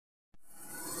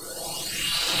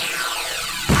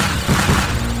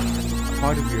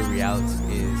real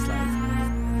reality is like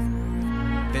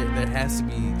there has to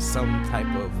be some type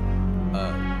of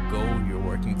goal you're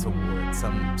working towards,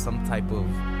 some type of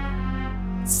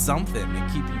something to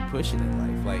keep you pushing in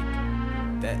life. Like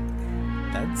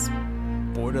that's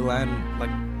borderline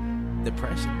like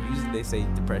depression. Usually they say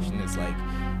depression is like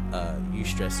you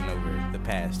stressing over the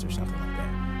past or something like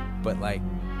that. But like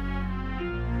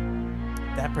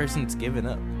that person's given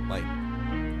up. Like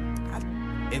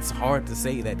it's hard to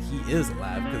say that he is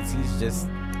alive because he's just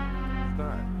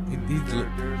not.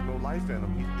 There's no life in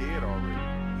him. He's dead already.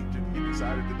 He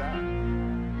decided to die.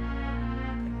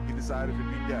 He decided to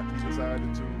be death. He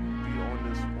decided to be on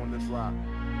this rock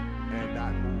and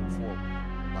not move forward.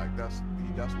 Like that's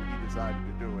what he decided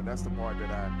to do, and that's the part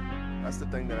that's the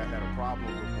thing that I had a problem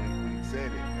with when he said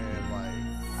it. And like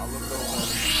I looked over.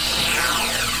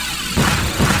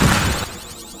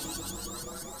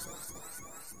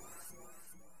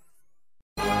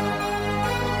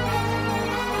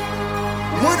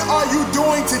 What are you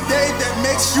doing today that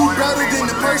makes you better than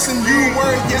the person you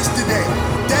were yesterday?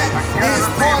 That is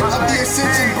part of the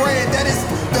Ascension brand. That is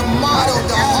the motto,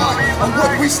 the heart of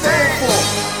what we stand for.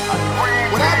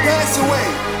 When I pass away,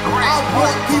 I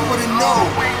want people to know.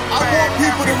 I want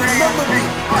people to remember me.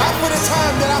 Not for the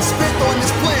time that I've spent on this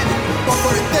planet, but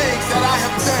for the things that I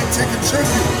have done to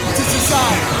contribute to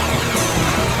society.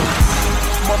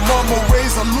 My mama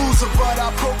raised a loser, but I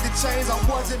broke the chains. I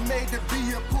wasn't made to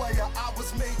be a player. I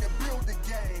was made to build a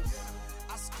game.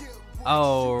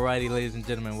 Alrighty, ladies and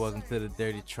gentlemen, welcome to the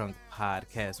Dirty Trunk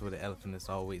Podcast, where the elephant is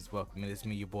always welcome. And it's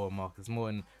me, your boy Marcus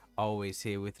Morton. Always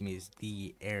here with me is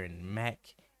the Aaron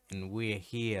Mack, and we're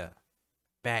here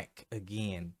back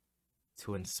again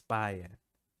to inspire,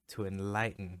 to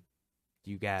enlighten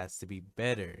you guys to be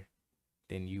better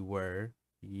than you were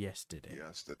yesterday.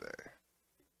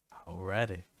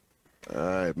 Alrighty. All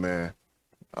right, man.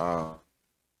 Whoa.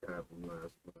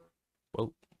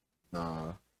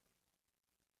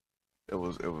 It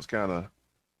was kind of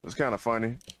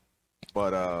funny,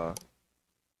 but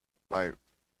like,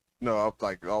 no, I'm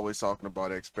like always talking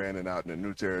about expanding out in a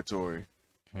new territory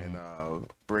and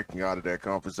breaking out of that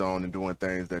comfort zone and doing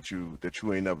things that you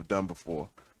ain't never done before.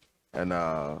 And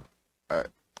I ain't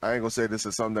gonna say this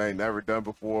is something I ain't never done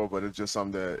before, but it's just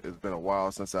something that it's been a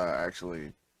while since I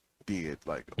actually did,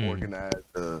 like organize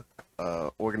an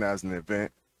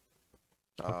event.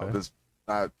 Okay. This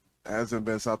hasn't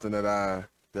been something that I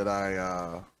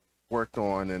worked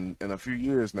on in a few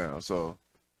years now. So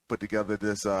put together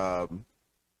this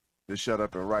Shut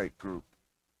Up and Write group.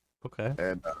 Okay.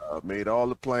 And made all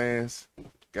the plans,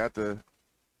 got the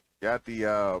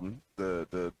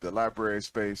library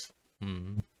space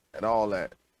and all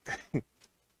that.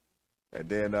 And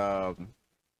then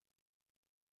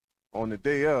on the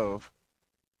day of,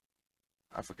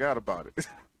 I forgot about it.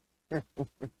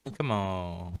 Come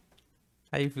on.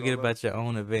 How you forget about your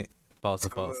own event? False.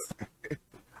 It's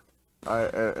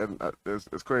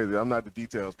crazy. I'm not the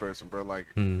details person, bro. Like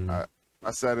I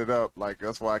set it up. Like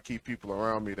that's why I keep people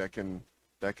around me that can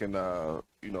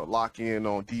lock in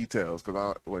on details.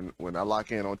 Because when I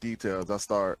lock in on details,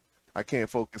 I can't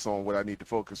focus on what I need to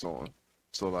focus on.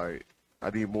 So like I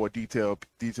need more detail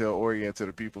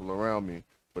oriented people around me.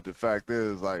 But the fact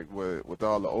is, like with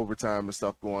all the overtime and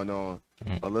stuff going on,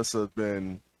 Alyssa's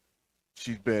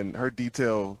her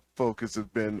detail focus has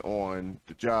been on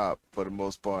the job for the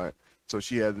most part. So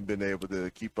she hasn't been able to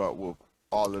keep up with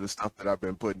all of the stuff that I've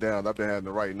been putting down. I've been having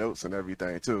to write notes and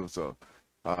everything too. So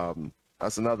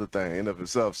that's another thing in of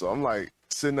itself. So I'm like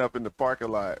sitting up in the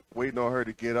parking lot waiting on her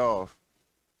to get off.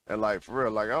 And like for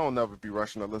real, like I don't never be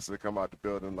rushing Alyssa to come out the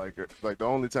building. Like the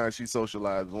only time she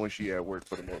socializes is when she at work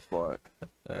for the most part.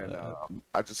 And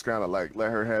I just kind of like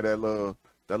let her have that little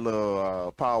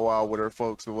powwow with her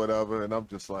folks or whatever. And I'm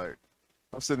just like,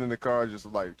 I'm sitting in the car just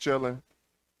like chilling.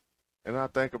 And I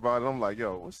think about it. I'm like,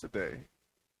 yo, what's the day?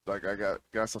 Like I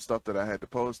got some stuff that I had to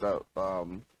post out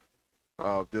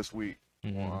this week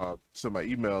to my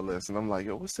email list. And I'm like,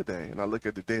 yo, what's the day? And I look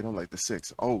at the date. I'm like, the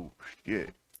 6th. Oh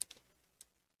shit.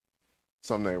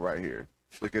 Something ain't right here.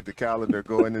 Look at the calendar,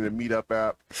 go into the Meetup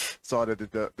app, saw that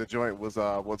the joint was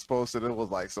posted. It was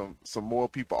like some more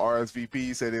people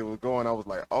RSVP said it was going. I was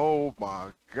like, oh my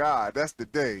God, that's the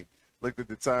day. Looked at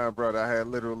the time, brother. I had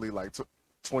literally like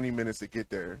 20 minutes to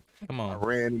get there. Come on. I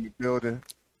ran in the building.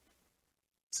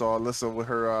 Saw Alyssa with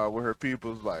her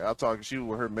people. Like I'm talking, she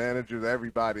with her managers,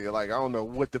 everybody. Like I don't know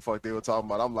what the fuck they were talking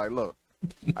about. I'm like, look,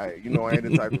 I ain't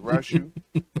the type to rush you.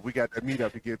 We got that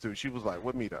meetup to get to. She was like,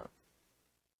 what meetup?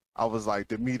 I was like,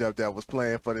 the meetup that was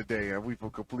planned for the day, and we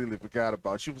completely forgot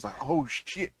about. She was like, oh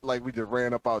shit! Like we just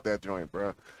ran up out that joint,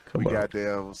 bro. Got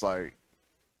there. It was like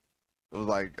it was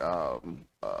like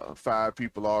 5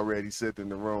 people already sitting in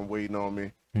the room waiting on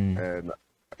me, and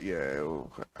yeah, it was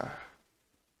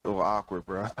awkward,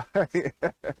 bro.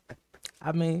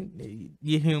 I mean,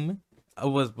 you're human.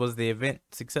 Was the event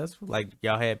successful? Like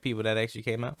y'all had people that actually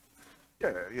came out?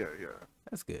 Yeah.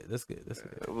 That's good. That's good. That's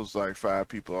good. It was like 5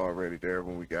 people already there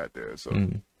when we got there, so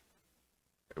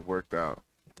it worked out.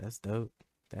 That's dope.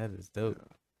 That is dope.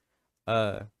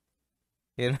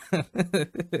 You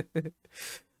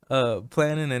know,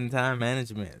 planning and time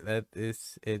management, that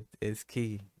is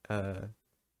key.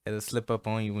 It'll slip up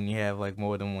on you when you have like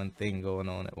more than one thing going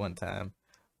on at one time.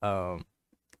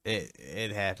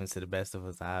 It happens to the best of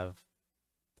us. I've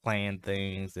planned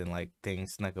things and like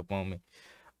things snuck up on me.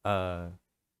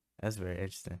 That's very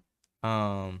interesting.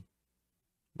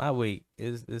 My week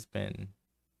it's been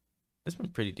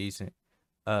pretty decent.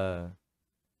 I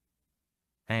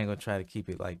ain't gonna try to keep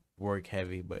it like work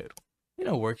heavy, but you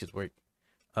know, work is work.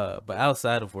 But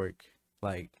outside of work,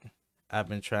 like I've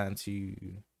been trying to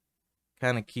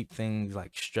kind of keep things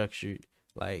like structured.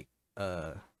 Like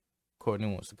Courtney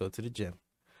wants to go to the gym,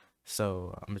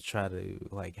 so I'm gonna try to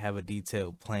like have a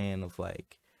detailed plan of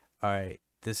like, all right,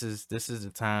 this is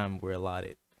the time we're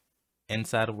allotted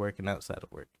inside of work and outside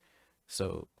of work.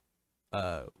 So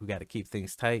we got to keep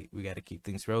things tight. We got to keep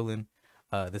things rolling.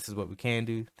 This is what we can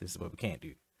do. This is what we can't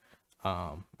do.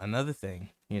 Another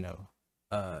thing, you know,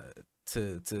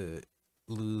 to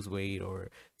lose weight or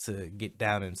to get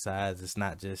down in size, it's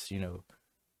not just, you know,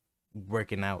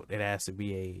 working out. It has to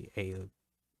be a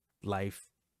life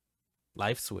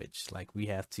switch. Like we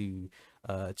have to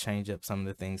change up some of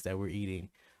the things that we're eating.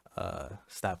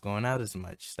 Stop going out as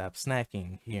much. Stop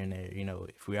snacking here and there. You know,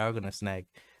 if we are gonna snack,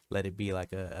 let it be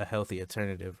like a healthy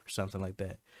alternative or something like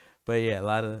that. But yeah, a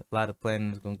lot of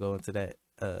planning is gonna go into that.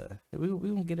 We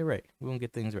gonna get it right. We gonna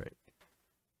get things right.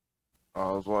 I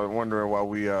was wondering why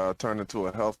we turned into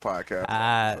a health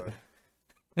podcast.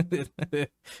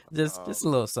 Just a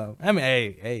little something. I mean,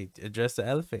 hey, address the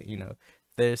elephant. You know,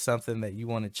 if there's something that you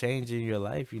want to change in your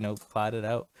life, you know, plot it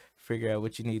out, figure out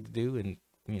what you need to do, and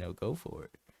you know, go for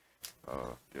it.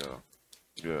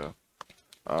 Yeah.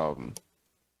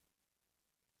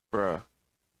 Bruh,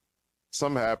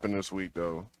 something happened this week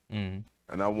though, and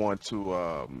I want to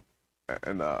I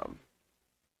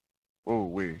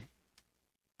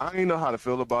didn't know how to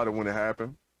feel about it when it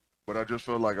happened, but I just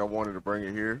feel like I wanted to bring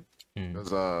it here because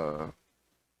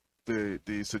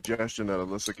the suggestion that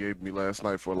Alyssa gave me last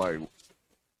night for like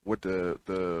what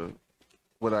the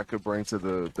what I could bring to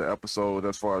the episode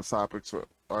as far as topics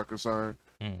are concerned.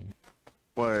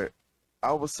 But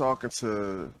I was talking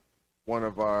to one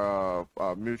of our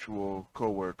mutual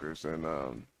coworkers, and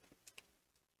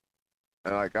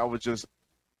like I was just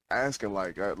asking,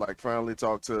 like I finally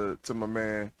talked to my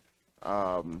man,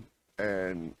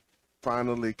 and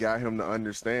finally got him to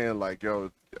understand, like,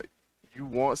 yo, you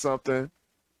want something,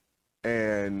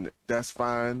 and that's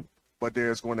fine, but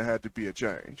there's going to have to be a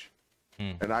change,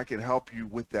 and I can help you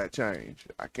with that change.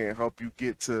 I can't help you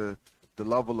get to the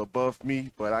level above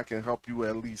me, but I can help you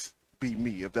at least be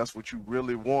me. If that's what you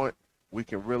really want, we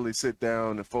can really sit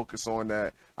down and focus on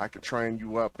that. I can train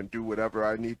you up and do whatever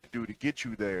I need to do to get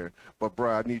you there. But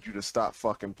bro, I need you to stop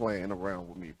fucking playing around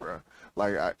with me, bro.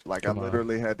 I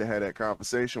literally had to have that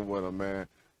conversation with him, man.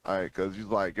 Cause he's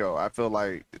like, yo, I feel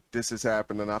like this is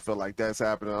happening. I feel like that's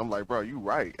happening. I'm like, bro, you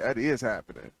right. That is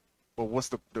happening. But what's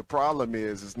the problem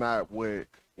is not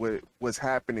what's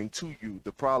happening to you.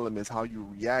 The problem is how you're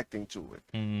reacting to it.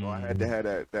 So I had to have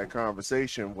that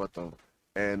conversation with him,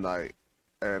 and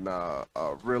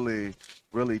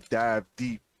really dive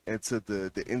deep into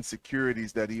the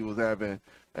insecurities that he was having,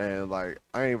 and like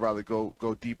I ain't rather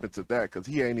go deep into that because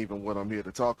he ain't even what I'm here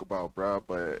to talk about, bro.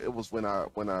 But it was when I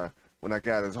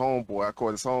got his homeboy, I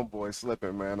caught his homeboy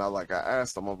slipping, man. I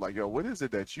asked him, I'm like, yo, what is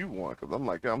it that you want? Because I'm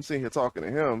like, yo, I'm sitting here talking to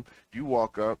him. You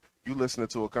walk up, you listening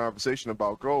to a conversation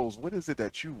about goals. What is it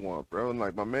that you want, bro? And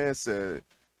like my man said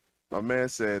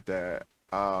that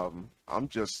I'm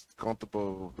just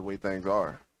comfortable the way things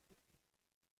are.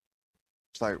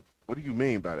 It's like, what do you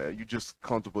mean by that? You just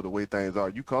comfortable the way things are?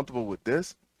 You comfortable with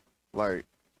this? Like,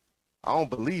 I don't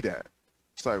believe that.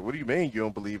 It's like, what do you mean you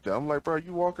don't believe that? I'm like, bro,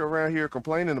 you walk around here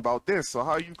complaining about this, so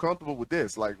how are you comfortable with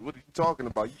this? Like, what are you talking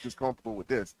about? You just comfortable with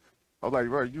this? I'm like,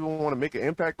 bro, you don't want to make an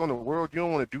impact on the world? You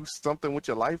don't want to do something with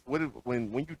your life? When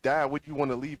you die, what do you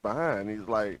want to leave behind? He's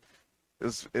like,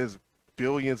 there's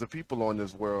billions of people on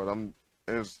this world.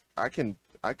 I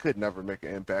could never make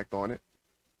an impact on it.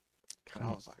 And I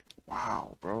was like,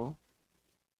 wow, bro.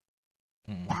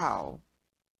 Wow.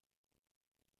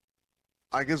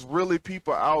 Like, it's really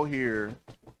people out here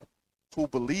who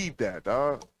believe that,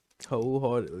 dog.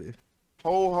 Wholeheartedly.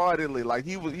 wholeheartedly. Like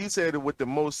he said it with the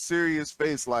most serious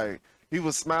face. Like he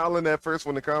was smiling at first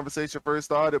when the conversation first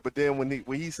started, but then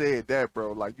when he said that,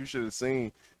 bro, like you should have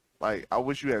seen. Like I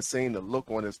wish you had seen the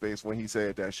look on his face when he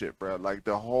said that shit, bro. Like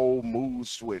the whole mood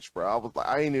switch, bro. I was like,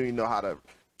 I didn't even know how to,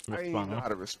 I didn't even know how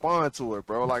to respond to it,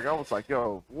 bro. Like I was like,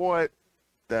 yo, what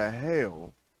the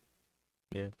hell?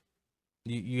 Yeah,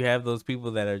 you have those people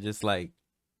that are just like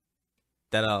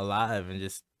that are alive and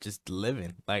just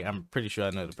living. Like I'm pretty sure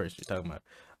I know the person you're talking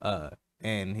about.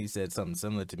 And he said something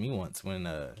similar to me once when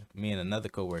me and another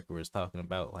coworker was talking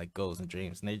about like goals and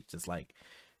dreams, and they just like,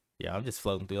 yeah, I'm just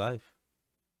floating through life.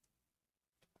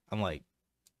 I'm like,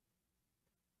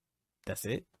 that's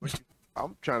it.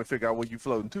 I'm trying to figure out where you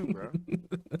floating to, bro.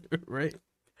 Right.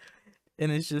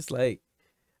 And it's just like,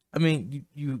 I mean,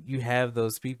 you have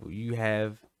those people. You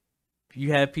have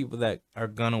people that are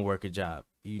gonna work a job.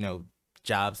 You know,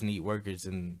 jobs need workers,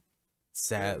 and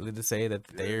sadly to say that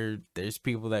there's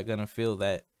people that gonna fill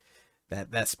that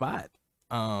spot.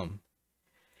 I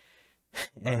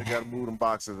gotta move them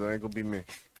boxes. It ain't gonna be me.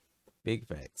 Big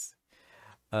facts.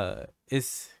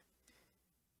 It's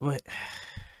what,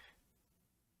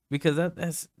 because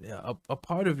that's a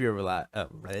part of your a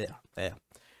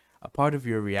part of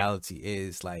your reality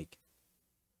is like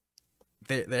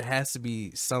there has to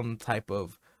be some type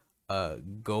of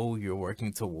goal you're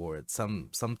working towards,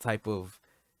 some type of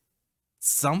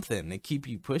something to keep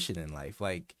you pushing in life.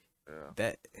 Like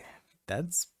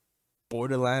that's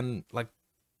borderline like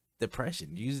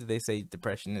depression. Usually they say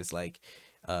depression is like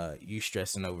you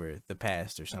stressing over the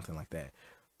past or something like that,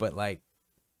 but like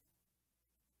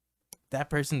that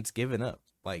person's given up.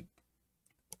 Like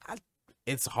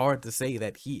it's hard to say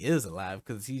that he is alive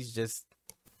because he's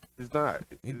not.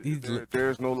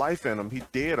 There's no life in him. He's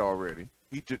dead already.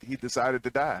 He decided to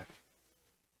die.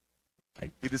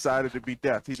 He decided to be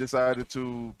death. He decided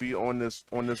to be on this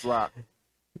rock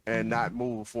and not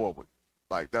move forward.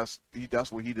 Like that's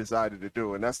what he decided to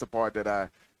do, and that's the part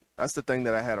that's the thing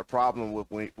that I had a problem with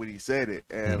when he said it.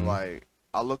 And like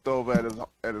I looked over at his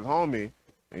homie,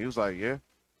 and he was like, yeah.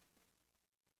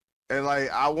 And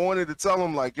like I wanted to tell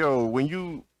him like, yo, when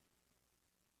you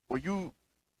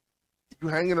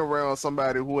hanging around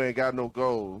somebody who ain't got no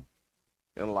goal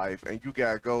in life and you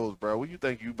got goals, bro, what you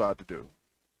think you about to do?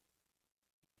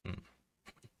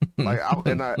 Like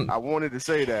I wanted to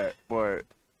say that, but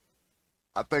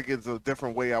I think it's a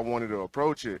different way I wanted to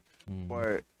approach it.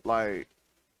 But like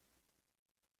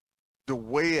the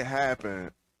way it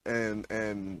happened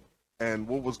and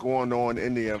what was going on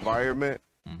in the environment,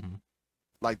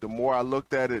 like the more I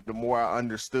looked at it, the more I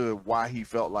understood why he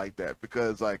felt like that.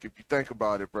 Because like if you think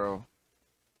about it, bro,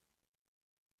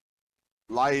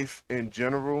 life in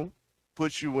general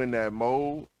puts you in that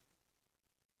mode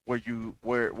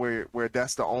where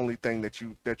that's the only thing that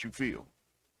you feel.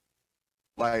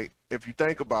 Like if you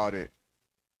think about it,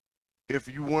 if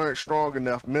you weren't strong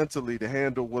enough mentally to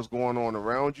handle what's going on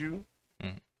around you,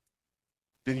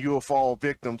 then you'll fall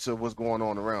victim to what's going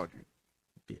on around you.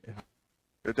 Yeah.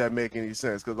 If that make any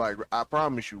sense. Because like I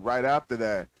promise you, right after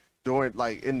that, during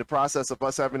like in the process of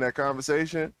us having that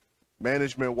conversation,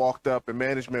 management walked up and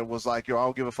management was like, yo, I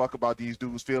don't give a fuck about these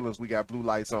dudes' feelings. We got blue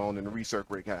lights on and the recirc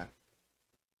rate high.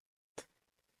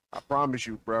 I promise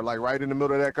you, bro. Like right in the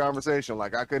middle of that conversation,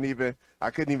 like I couldn't even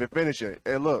finish it.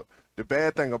 And look, the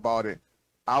bad thing about it,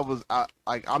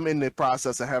 I'm in the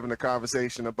process of having a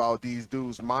conversation about these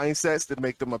dudes' mindsets that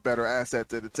make them a better asset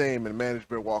to the team, and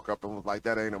management walk up and was like,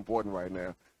 that ain't important right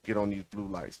now. Get on these blue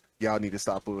lights. Y'all need to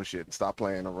stop bullshitting, stop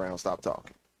playing around, stop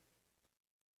talking.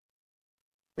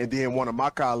 And then one of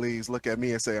my colleagues look at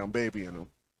me and say I'm babying them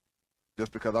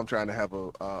just because I'm trying to have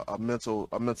a mental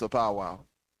powwow.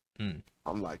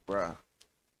 I'm like, bruh.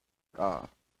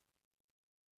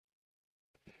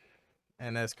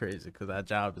 And that's crazy because our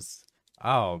job is,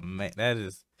 oh man, that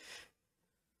is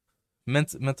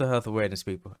mental health awareness,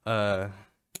 people. Oh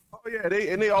yeah,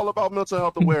 they all about mental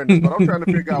health awareness, but I'm trying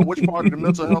to figure out which part of the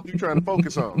mental health you trying to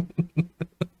focus on.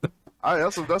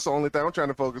 That's the only thing I'm trying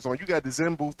to focus on. You got the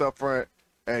Zen booth up front,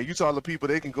 and you tell the people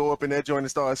they can go up in that joint and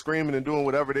start screaming and doing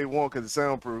whatever they want because it's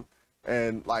soundproof.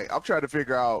 And like I'm trying to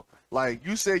figure out, like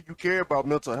you said you care about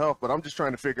mental health, but I'm just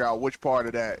trying to figure out which part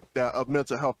of that of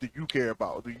mental health do you care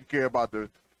about? Do you care about the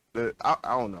I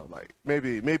don't know, like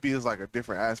maybe it's like a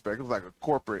different aspect. It's like a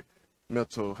corporate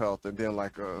mental health and then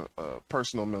like a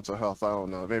personal mental health. I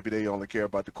don't know. Maybe they only care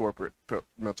about the corporate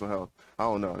mental health. I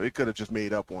don't know. They could have just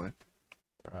made up one.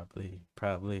 Probably.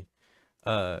 Put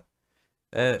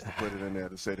it in there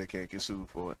to say they can't get sued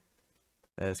for it.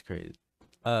 That's crazy.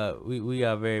 We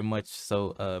are very much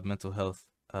so mental health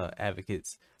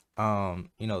advocates.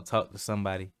 Talk to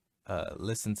somebody,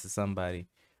 listen to somebody,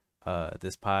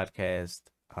 this podcast,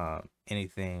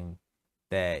 anything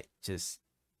that just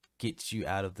gets you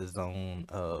out of the zone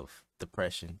of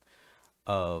depression,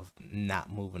 of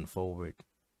not moving forward,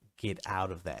 get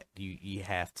out of that. You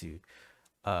have to.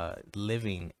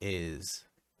 Living is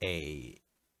a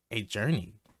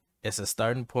journey. It's a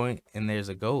starting point and there's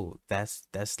a goal. That's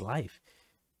life.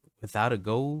 Without a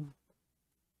goal,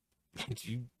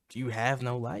 you have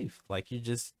no life. Like, you're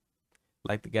just,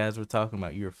 like the guys were talking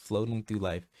about, you're floating through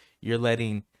life. You're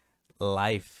letting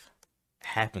life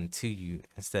happen to you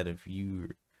instead of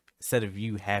you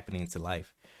happening to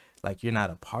life. Like, you're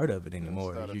not a part of it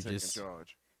anymore. You're just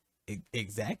charge.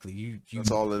 Exactly.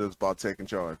 That's all it is, about taking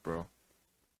charge, bro.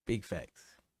 Big facts.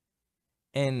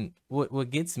 And what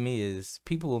gets me is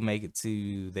people will make it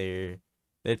to their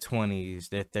 20s,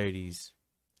 their 30s,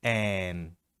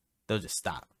 and they'll just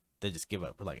stop. They'll just give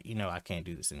up. Like, I can't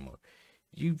do this anymore.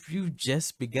 You've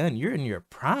just begun. You're in your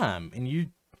prime, and you're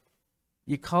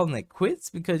calling it quits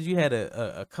because you had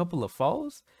a couple of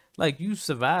falls. Like, you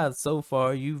survived so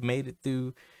far. You've made it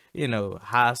through,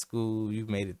 high school. You've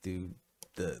made it through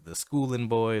the schooling,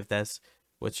 boy, if that's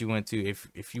what you went to.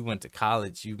 If you went to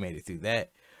college, you made it through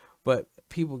that. But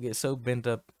people get so bent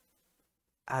up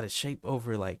out of shape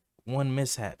over like one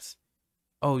mishaps.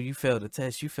 Oh, you failed a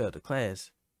test, you failed a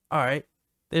class. All right,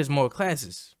 there's more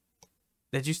classes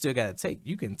that you still gotta take.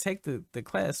 You can take the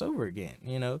class over again,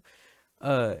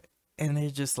 and they're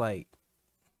just like,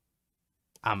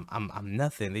 I'm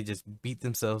nothing. They just beat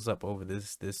themselves up over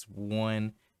this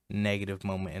one negative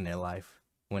moment in their life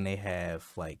when they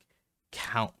have like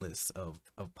countless of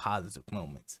positive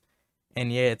moments. And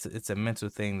yeah, it's a mental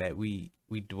thing that we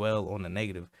dwell on the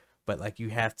negative, but like you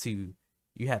have to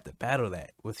battle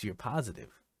that with your positive.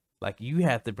 Like, you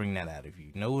have to bring that out of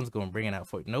you. No one's gonna bring it out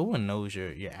for you. No one knows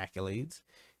your accolades.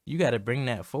 You got to bring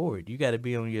that forward. You got to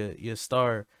be on your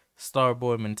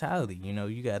starboard mentality.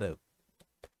 You gotta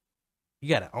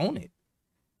own it.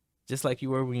 Just like you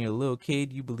were when you were a little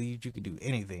kid, you believed you could do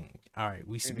anything. All right,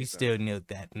 we still know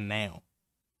that now.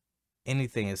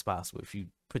 Anything is possible if you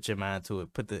put your mind to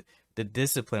it. Put the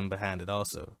discipline behind it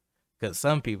also. Because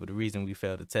some people, the reason we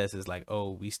failed the test is like,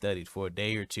 oh, we studied for a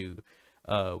day or two.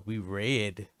 We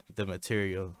read the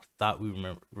material, thought we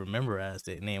memorized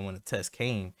it, and then when the test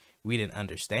came, we didn't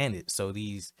understand it. So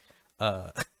these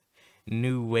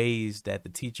new ways that the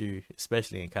teacher,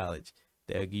 especially in college,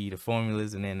 they'll give you the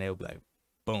formulas, and then they'll be like,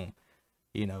 boom,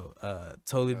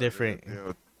 totally different.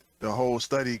 The whole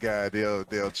study guide,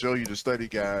 they'll show you the study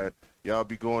guide. Y'all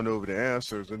be going over the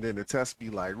answers, and then the test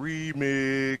be like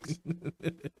remix.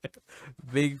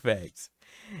 Big facts.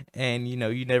 And you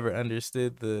never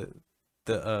understood the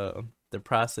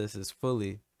processes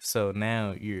fully. So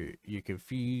now you're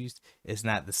confused. It's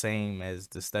not the same as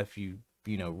the stuff you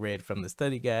read from the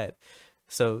study guide.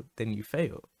 So then you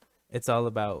fail. It's all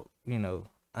about,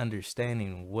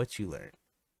 understanding what you learn.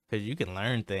 Because you can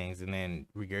learn things and then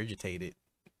regurgitate it,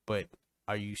 but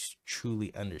are you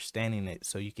truly understanding it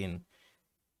so you can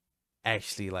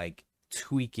actually like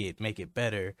tweak it, make it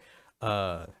better,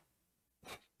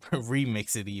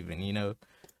 remix it even,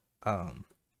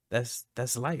 that's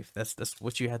life. That's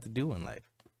what you have to do in life.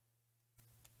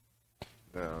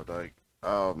 Yeah, like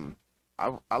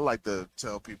I like to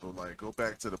tell people, like, go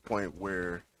back to the point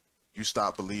where you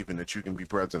stop believing that you can be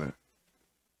president.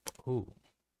 Ooh.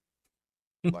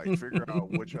 Like, figure out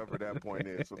whichever that point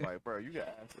is. So, like, bro, you got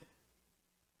answer.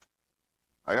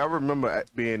 Like, I remember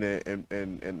being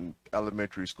in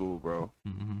elementary school, bro,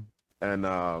 mm-hmm.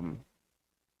 and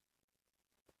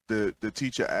the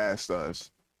teacher asked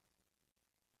us,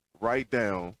 write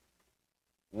down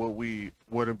what we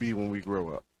want to be when we grow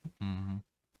up. Mm-hmm.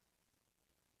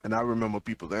 And I remember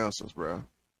people's answers, bro.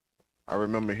 I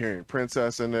remember hearing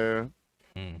princess in there.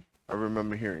 Mm. I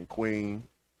remember hearing queen,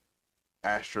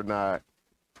 astronaut,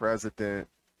 president,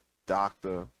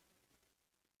 doctor,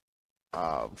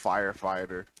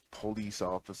 firefighter, police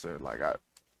officer. Like, I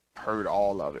heard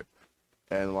all of it,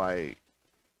 and like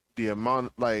the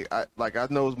amount, like I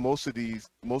know most of these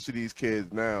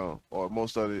kids now, or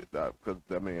most of it, because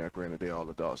granted they're all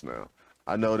adults now.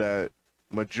 I know that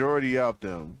majority of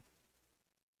them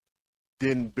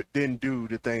didn't do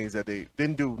the things that they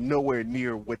didn't do, nowhere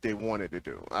near what they wanted to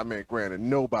do. I mean, granted,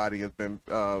 nobody has been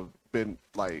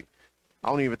like, I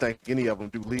don't even think any of them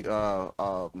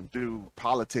do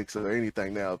politics or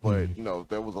anything now. But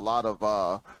there was a lot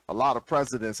of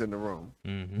presidents in the room,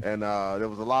 mm-hmm. and there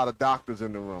was a lot of doctors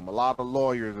in the room, a lot of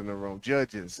lawyers in the room,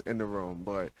 judges in the room.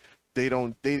 But they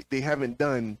haven't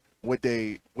done what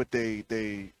they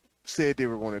said they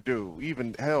were going to do.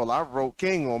 Even hell, I wrote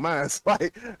King on mine. It's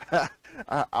like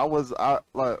I was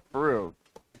like, for real.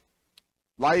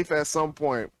 Life at some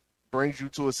point brings you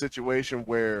to a situation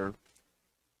where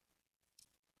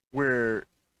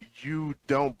you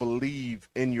don't believe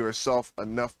in yourself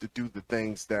enough to do the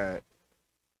things that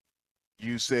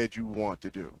you said you want to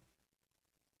do.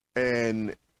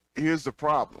 And here's the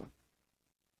problem.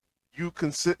 You're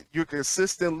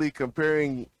consistently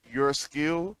comparing your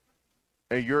skill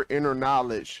and your inner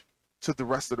knowledge to the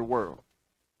rest of the world.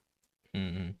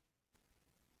 Mm-hmm.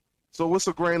 So what's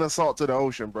a grain of salt to the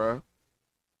ocean, bro?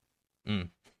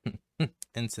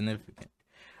 Insignificant.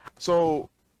 So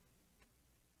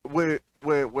where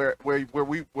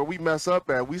we mess up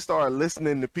at, we start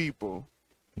listening to people.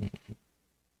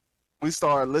 We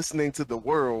start listening to the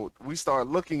world. We start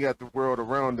looking at the world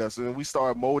around us, and we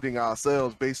start molding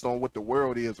ourselves based on what the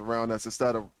world is around us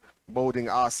instead of molding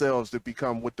ourselves to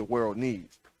become what the world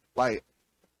needs. Like,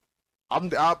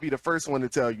 I'll be the first one to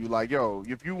tell you, like, yo,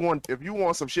 if you want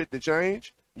some shit to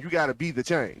change, you got to be the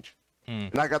change.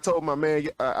 Like I told my man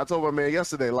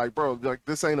yesterday, like, bro, like,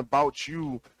 this ain't about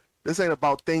you. This ain't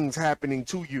about things happening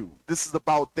to you. This is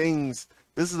about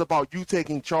you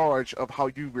taking charge of how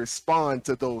you respond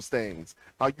to those things,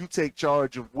 how you take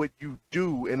charge of what you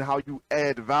do and how you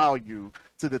add value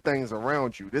to the things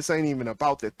around you. This ain't even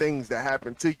about the things that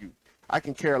happen to you. I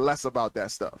can care less about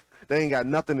that stuff. They ain't got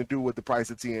nothing to do with the price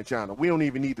of tea in China. We don't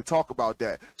even need to talk about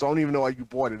that. So I don't even know why you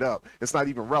brought it up. It's not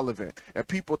even relevant. And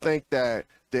people think that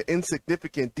the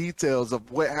insignificant details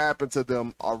of what happened to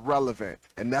them are relevant.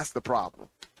 And that's the problem.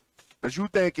 Because you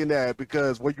thinking that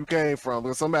because where you came from,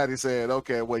 because somebody said,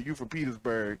 okay, well, you from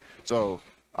Petersburg, so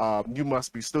you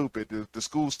must be stupid. The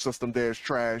school system there is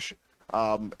trash,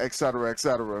 et cetera, et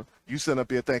cetera. You sit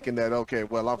up here thinking that, okay,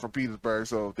 well, I'm from Petersburg,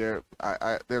 so there's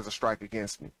a strike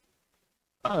against me.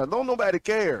 Don't nobody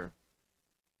care.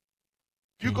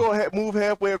 You go ahead, move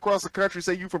halfway across the country,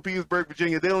 say you from Petersburg,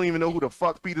 Virginia. They don't even know who the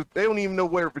fuck they don't even know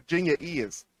where Virginia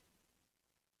is.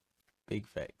 Big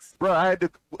facts. Bro,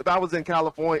 I was in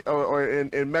California or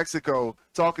in Mexico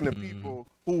talking to people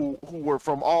who were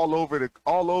from all over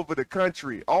the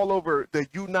country, all over the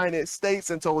United States,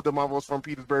 and told them I was from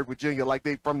Petersburg, Virginia, like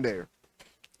they from there.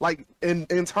 Like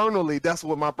internally, that's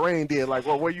what my brain did. Like,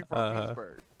 well, where you from,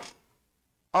 Petersburg?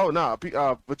 Oh no,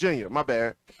 Virginia. My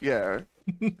bad. Yeah.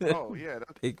 Oh yeah,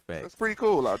 big facts. That's pretty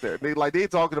cool out there. They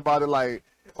talking about it like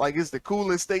it's the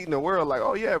coolest state in the world. Like,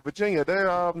 oh yeah, Virginia.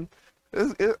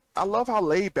 I love how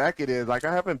laid back it is. Like,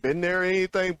 I haven't been there or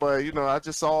anything, but you know, I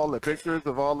just saw all the pictures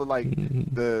of all the like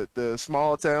the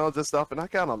small towns and stuff, and I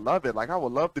kind of love it. Like, I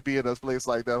would love to be in a place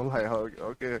like that. I'm like, oh,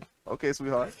 okay,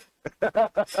 sweetheart.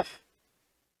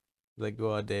 Like,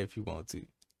 go out there if you want to.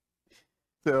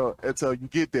 Until you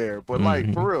get there, but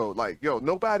like for real, like, yo,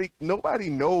 nobody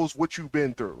knows what you've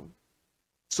been through.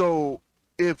 So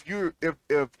if you're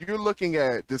looking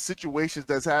at the situations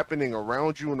that's happening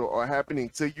around you or happening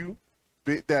to you,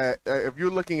 that if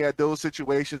you're looking at those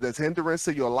situations as hindrance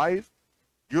to your life,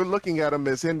 you're looking at them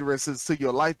as hindrances to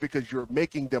your life because you're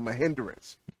making them a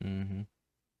hindrance.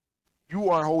 You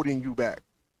are holding you back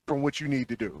from what you need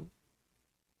to do.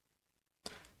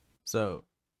 So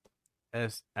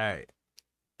that's all right.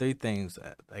 3 things.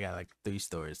 I got like 3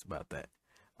 stories about that.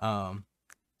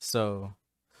 So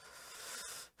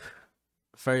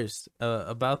first,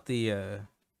 about the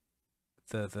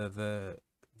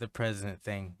president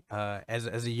thing. As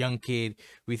a young kid,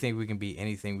 we think we can be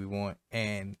anything we want,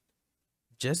 and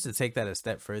just to take that a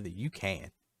step further, you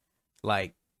can.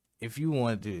 Like, if you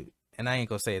wanted to, and I ain't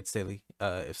gonna say it's silly.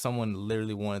 If someone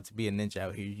literally wanted to be a ninja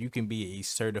out here, you can be a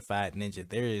certified ninja.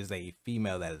 There is a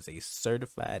female that is a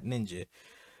certified ninja.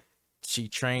 She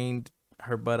trained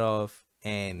her butt off,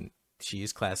 and she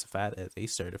is classified as a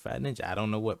certified ninja. I don't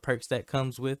know what perks that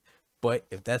comes with, but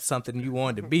if that's something you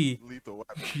want to be, lethal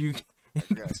weapon. You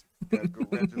Yes, gotta go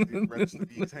register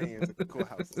these hands at the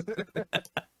courthouse.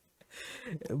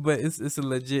 But it's a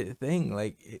legit thing.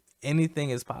 Like, anything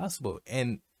is possible,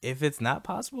 and if it's not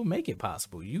possible, make it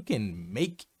possible. You can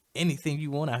make anything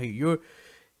you want out here.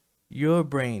 Your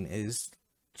brain is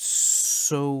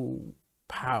so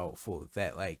powerful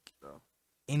that, like,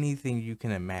 anything you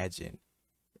can imagine,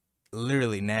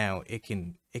 literally now it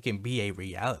can be a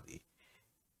reality.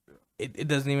 It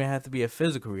doesn't even have to be a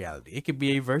physical reality. It could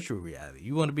be a virtual reality.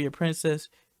 You want to be a princess,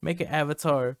 make an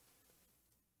avatar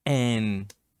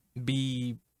and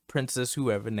be princess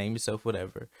whoever, name yourself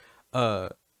whatever. Get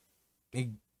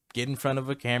in front of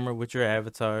a camera with your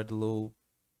avatar, the little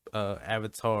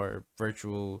avatar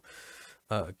virtual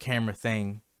camera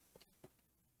thing.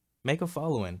 Make a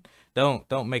following. Don't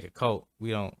make a cult. We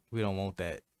don't want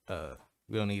that.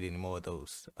 We don't need any more of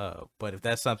those. But if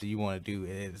that's something you want to do,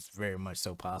 it is very much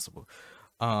so possible.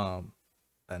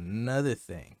 Another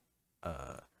thing,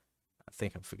 I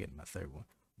think I'm forgetting my third one,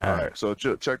 All right. So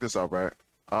check this out, right?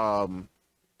 I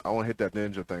want to hit that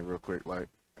ninja thing real quick. Like,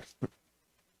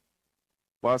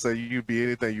 well, I say you be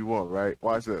anything you want, right?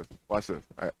 Watch this. Watch this.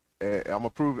 All right. I'm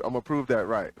gonna prove that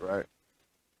right?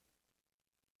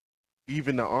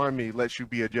 Even the army lets you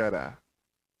be a Jedi.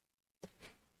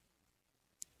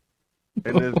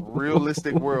 In this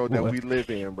realistic world that we live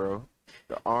in, bro,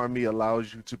 the army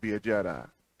allows you to be a Jedi.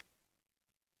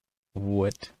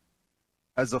 What?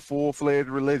 As a full-fledged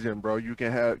religion, bro, you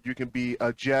can be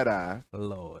a Jedi.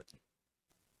 Lord.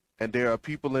 And there are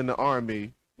people in the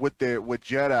army with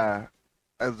Jedi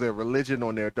as their religion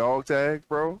on their dog tag,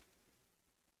 bro.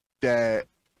 That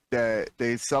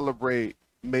they celebrate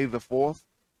May the 4th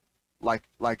like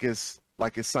it's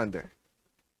Sunday.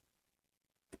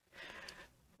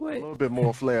 What? A little bit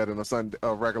more flair than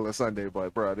a regular Sunday,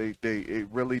 but bro, they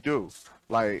really do.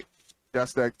 Like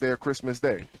that's their Christmas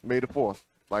Day, May the 4th.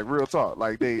 Like real talk.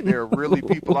 Like there are really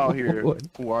people out here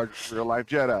who are real life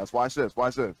Jedis. Watch this.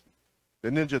 The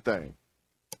ninja thing.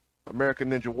 American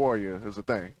Ninja Warrior is a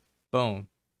thing. Boom.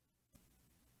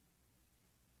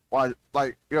 Why,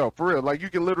 like, yo, for real, like you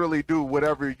can literally do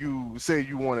whatever you say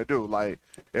you want to do. Like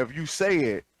if you say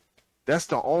it, that's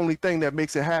the only thing that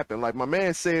makes it happen. Like my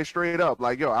man said straight up,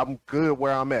 like, yo, I'm good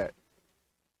where I'm at.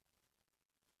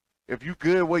 If you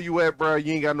good where you at, bro,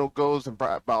 you ain't got no goals, and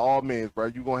by all means, bro,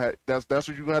 you gonna have that's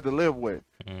what you gonna have to live with.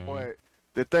 But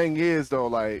the thing is, though,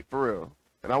 like for real,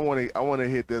 and I want to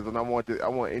hit this, and I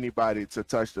want anybody to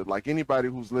touch it. Like anybody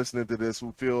who's listening to this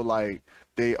who feel like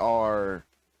they are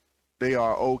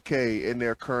okay in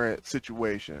their current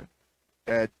situation,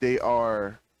 that they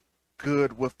are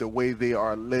good with the way they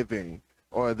are living,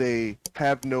 or they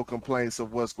have no complaints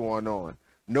of what's going on.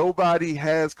 Nobody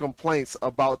has complaints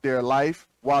about their life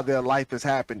while their life is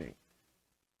happening.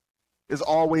 It's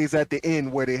always at the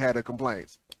end where they had a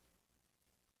complaint.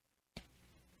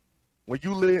 When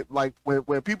you live, like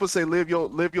when people say live your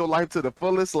life to the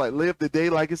fullest, like live the day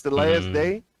like it's the last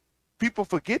day, people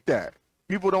forget that.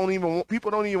 People don't even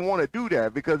want to do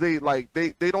that because they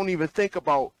don't even think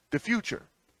about the future.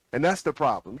 And that's the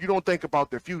problem. You don't think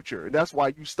about the future, and that's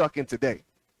why you stuck in today.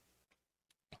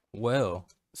 Well,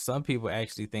 some people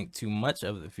actually think too much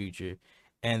of the future,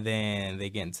 and then they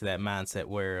get into that mindset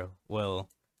where, well,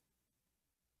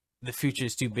 the future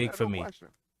is too big for me.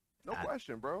 No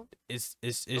question, bro. It's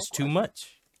too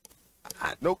much.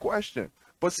 No question.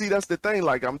 But see, that's the thing.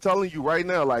 Like I'm telling you right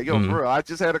now, like yo, bro, I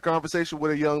just had a conversation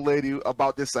with a young lady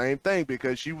about the same thing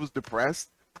because she was depressed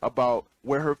about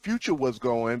where her future was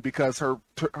going because her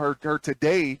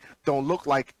today don't look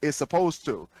like it's supposed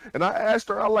to. And I asked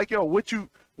her, I'm like, yo, what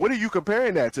are you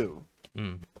comparing that to?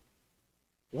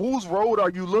 Whose road are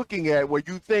you looking at where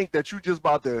you think that you just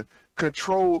about to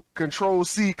control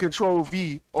C, control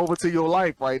V over to your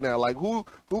life right now? Like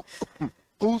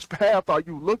whose path are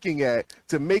you looking at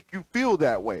to make you feel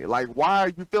that way? Like, why are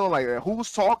you feeling like that?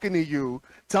 Who's talking to you,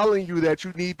 telling you that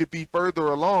you need to be further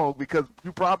along because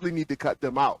you probably need to cut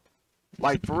them out?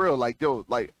 Like, for real, like, yo,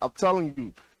 like, I'm telling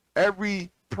you,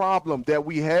 every problem that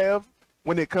we have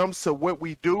when it comes to what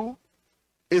we do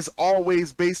is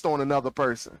always based on another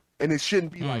person. And it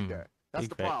shouldn't be like that. That's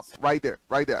the problem. Right there.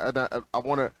 And I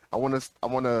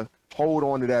wanna hold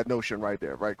on to that notion right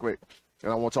there, right quick.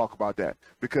 And I want to talk about that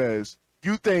because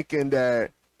you thinking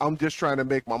that I'm just trying to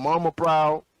make my mama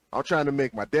proud, I'm trying to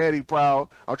make my daddy proud,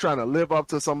 I'm trying to live up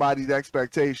to somebody's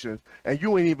expectations, and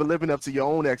you ain't even living up to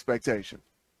your own expectations.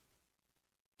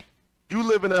 You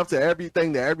living up to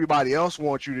everything that everybody else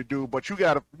wants you to do, but you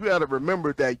gotta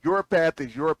remember that your path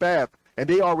is your path, and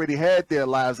they already had their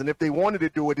lives, and if they wanted to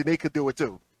do it, then they could do it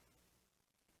too.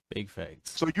 Big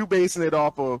facts. So you basing it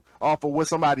off of what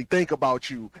somebody think about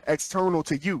you, external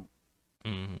to you.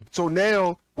 So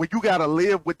now when you gotta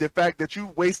live with the fact that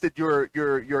you wasted your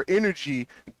energy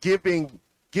giving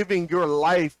your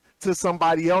life to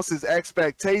somebody else's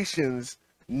expectations,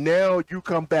 now you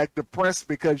come back depressed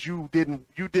because you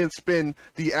didn't spend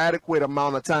the adequate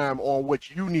amount of time on what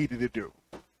you needed to do.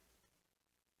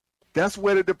 That's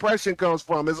where the depression comes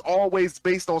from. It's always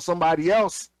based on somebody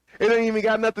else. It ain't even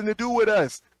got nothing to do with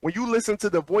us. When you listen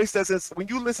to the voice when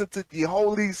you listen to the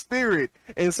Holy Spirit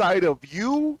inside of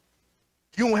you,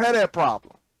 you don't have that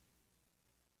problem.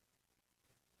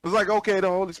 It's like, okay, the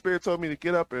Holy Spirit told me to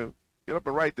get up and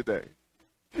write today.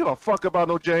 You don't fuck about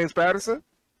no James Patterson.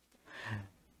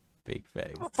 Big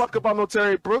facts. You don't fuck about no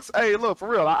Terry Brooks. Hey, look, for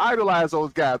real, I idolize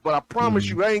those guys, but I promise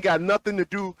you, I ain't got nothing to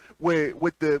do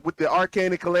with the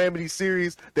Arcane and Calamity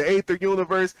series, the Aether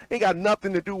Universe. Ain't got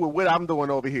nothing to do with what I'm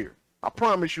doing over here. I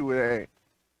promise you it ain't.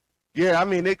 Yeah, I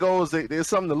mean, it goes. There's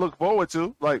something to look forward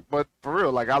to. Like, but for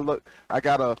real, like I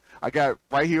got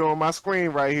right here on my screen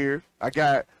right here. I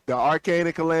got the Arcane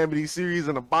and Calamity series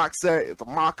in a box set. It's a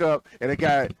mock-up, and it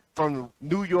got from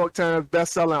New York Times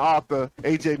best-selling author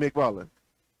AJ McMullen.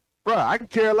 Bruh, I can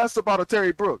care less about a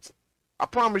Terry Brooks. I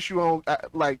promise you, on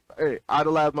like, hey,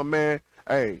 idolize my man.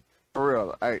 Hey, for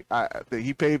real,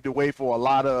 he paved the way for a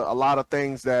lot of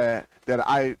things that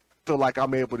I feel like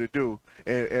I'm able to do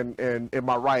in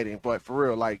my writing. But for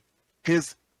real, like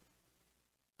his,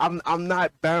 I'm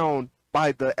not bound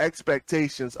by the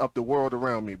expectations of the world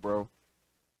around me, bro.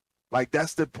 Like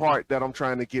that's the part that I'm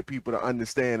trying to get people to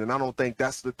understand, and I don't think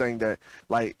that's the thing that,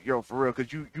 like, yo, for real,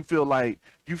 because you feel like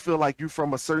you're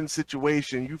from a certain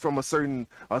situation, you from a certain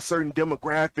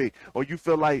demographic, or you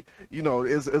feel like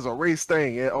is a race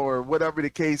thing, or whatever the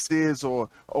case is, or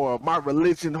my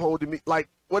religion holding me, like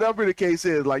whatever the case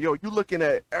is, like yo, you looking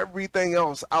at everything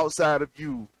else outside of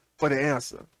you for the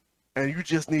answer, and you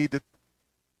just need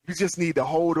to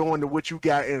hold on to what you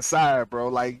got inside, bro.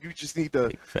 Like you just need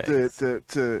to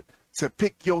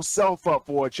pick yourself up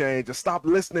for a change and stop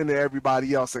listening to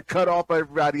everybody else and cut off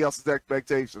everybody else's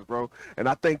expectations, bro. And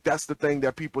I think that's the thing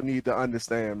that people need to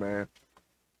understand, man.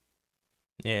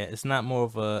 Yeah, it's not more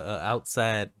of a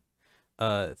outside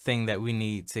thing that we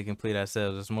need to complete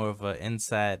ourselves. It's more of an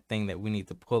inside thing that we need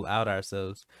to pull out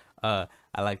ourselves. I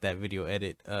like that video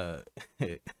edit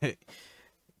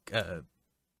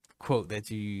quote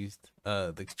that you used,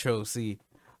 the Control C.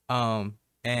 And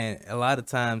a lot of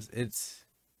times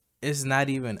it's not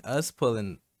even us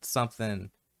pulling something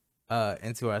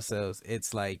into ourselves.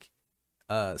 It's like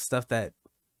stuff that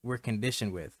we're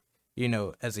conditioned with.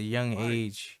 As a young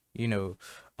age, your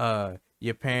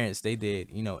parents, they did,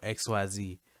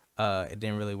 XYZ. It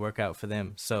didn't really work out for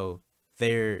them. So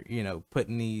they're,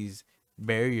 putting these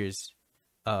barriers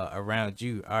around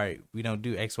you. All right, we don't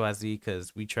do XYZ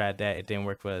because we tried that. It didn't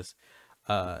work for us.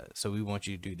 So we want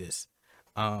you to do this.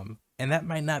 And that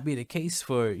might not be the case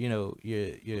for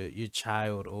your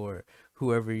child or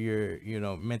whoever you're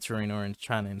mentoring or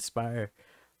trying to inspire.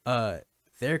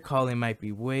 Their calling might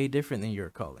be way different than your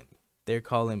calling.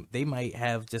 They might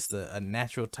have just a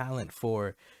natural talent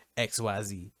for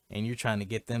XYZ, and you're trying to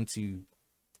get them to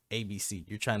ABC.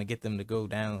 You're trying to get them to go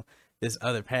down this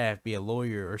other path, be a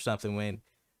lawyer or something, when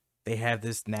they have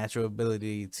this natural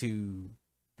ability to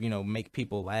make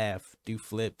people laugh, do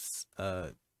flips,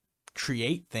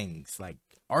 create things like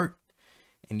art,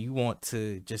 and you want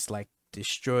to just like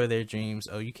destroy their dreams.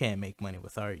 Oh, you can't make money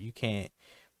with art, you can't.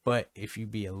 But if you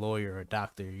be a lawyer or a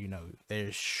doctor,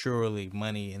 there's surely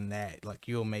money in that. Like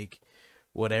you'll make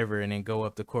whatever and then go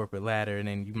up the corporate ladder, and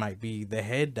then you might be the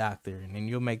head doctor, and then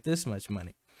you'll make this much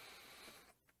money.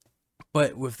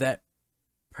 But with that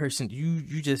person,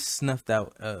 you just snuffed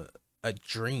out a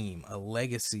dream, a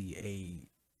legacy,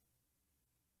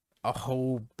 a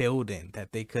whole building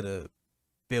that they could have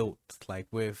built, like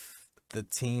with the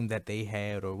team that they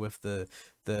had, or with the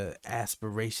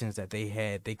aspirations that they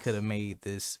had. They could have made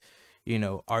this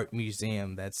art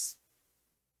museum that's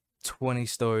 20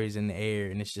 stories in the air,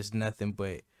 and it's just nothing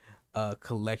but a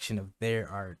collection of their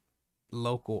art,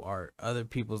 local art, other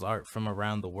people's art from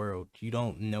around the world. You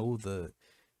don't know the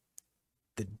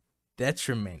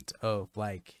detriment of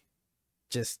like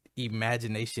just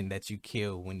imagination that you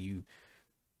kill when you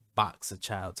box a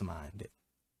child's mind.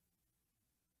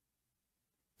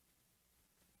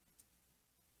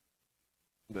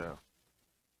 Yeah.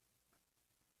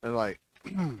 And like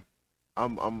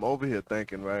I'm over here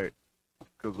thinking, right?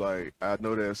 Because like I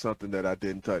know there's something that I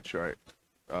didn't touch, right?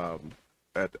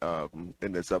 At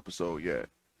in this episode yet.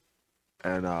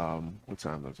 And what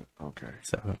time is it? Okay.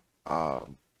 7.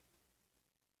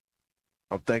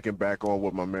 I'm thinking back on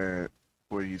what my man,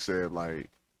 what he said, like,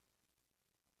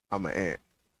 I'm an ant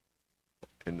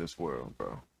in this world,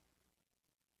 bro.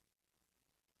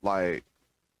 Like,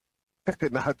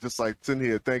 not just like sitting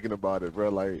here thinking about it, bro.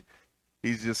 Like,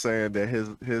 he's just saying that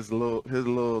his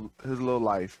little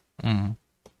life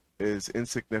is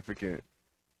insignificant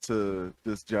to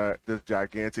this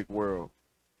gigantic world,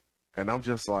 and I'm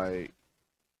just like,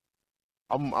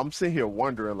 I'm sitting here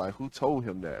wondering, like, who told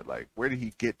him that? Like, where did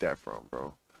he get that from,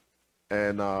 bro?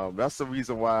 And that's the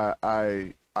reason why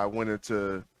I went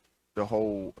into the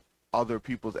whole other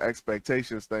people's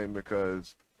expectations thing,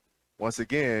 because once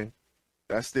again,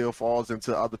 that still falls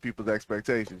into other people's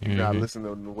expectations. You're not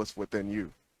listening to what's within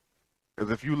you.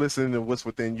 Because if you listen to what's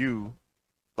within you,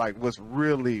 like what's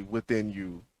really within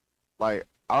you, like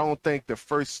I don't think the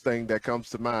first thing that comes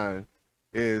to mind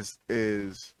is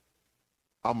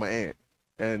I'm an ant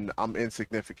and I'm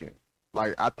insignificant.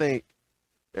 Like I think,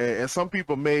 and some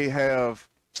people may have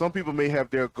some people may have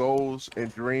their goals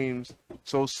and dreams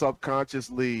so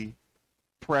subconsciously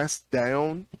pressed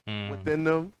down within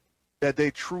them that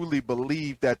they truly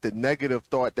believe that the negative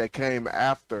thought that came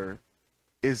after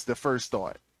is the first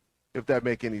thought, if that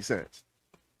make any sense.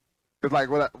 It's like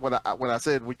when I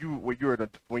said when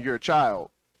you're a child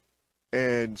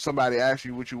and somebody asks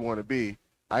you what you want to be,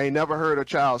 I ain't never heard a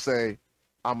child say,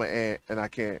 "I'm an ant and I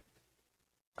can't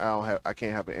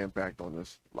have an impact on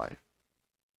this life."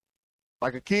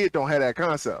 Like a kid don't have that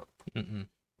concept.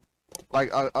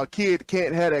 Like a kid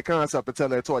can't have that concept until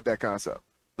they're taught that concept.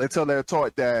 Until they're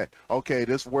taught that, okay,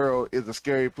 this world is a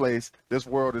scary place. This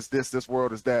world is this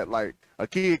world is that. Like a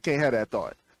kid can't have that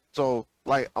thought. So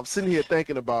like I'm sitting here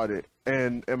thinking about it,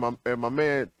 and my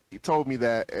man, he told me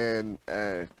that, and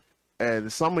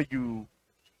some of you,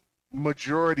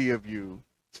 majority of you,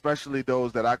 especially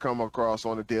those that I come across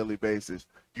on a daily basis,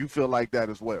 you feel like that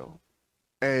as well.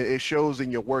 And it shows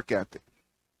in your work ethic.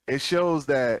 It shows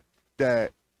that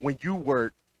when you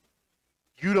work,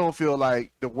 you don't feel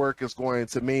like the work is going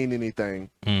to mean anything.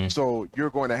 So you're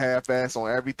going to half-ass on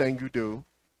everything you do.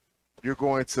 You're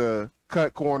going to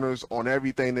cut corners on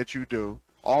everything that you do.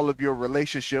 All of your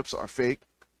relationships are fake.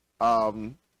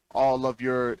 All of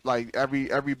your, like,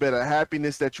 every bit of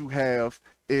happiness that you have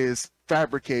is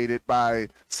fabricated by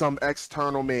some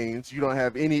external means. You don't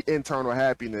have any internal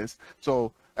happiness.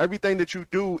 So everything that you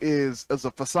do is a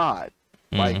facade.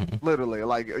 Like literally,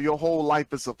 like your whole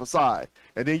life is a facade.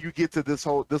 And then you get to this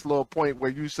little point where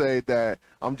you say that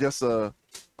I'm just an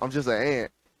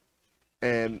ant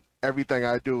and everything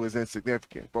I do is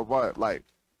insignificant. But what, like,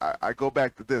 I go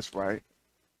back to this, right?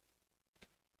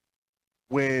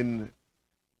 When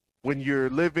you're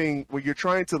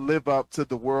trying to live up to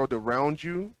the world around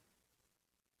you,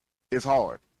 it's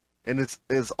hard and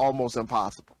it's almost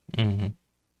impossible.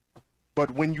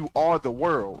 But when you are the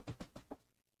world,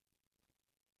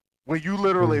 when you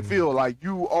literally feel like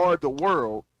you are the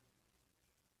world,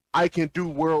 I can do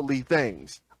worldly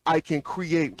things. I can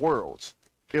create worlds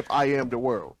if I am the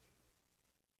world.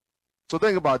 So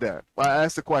think about that. I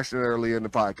asked the question earlier in the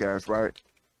podcast, right?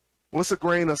 What's a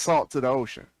grain of salt to the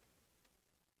ocean?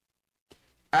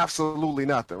 Absolutely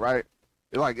nothing, right?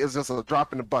 It's just a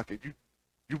drop in the bucket.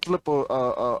 You flip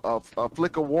a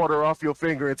flick of water off your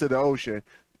finger into the ocean.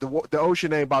 The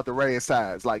ocean ain't about to raise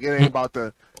size. Like it ain't about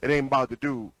to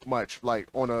do much, like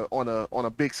on a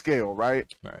big scale,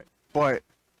 right? Right. But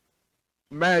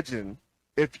imagine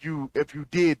if you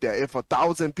did that. If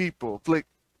 1,000 people flick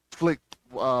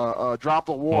a drop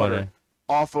of water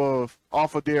off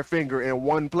of their finger in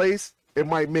one place, it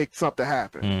might make something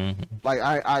happen. Like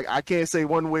I can't say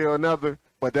one way or another,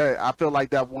 but I feel like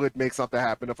that would make something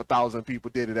happen if 1,000 people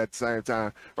did it at the same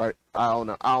time, right? I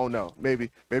don't know.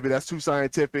 Maybe that's too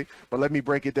scientific, but let me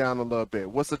break it down a little bit.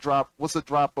 What's a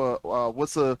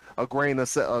grain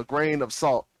of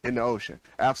salt in the ocean?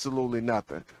 Absolutely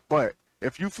nothing. But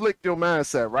if you flick your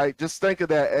mindset, right, just think of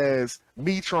that as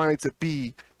me trying to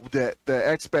be the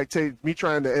expectation, me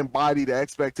trying to embody the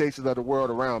expectations of the world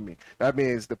around me. That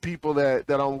means the people that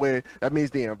I'm with. That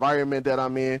means the environment that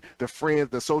I'm in, the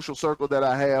friends, the social circle that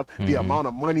I have, the amount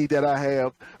of money that I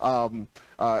have,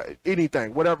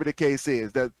 anything, whatever the case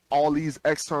is, that all these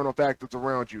external factors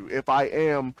around you. If I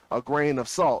am a grain of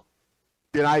salt,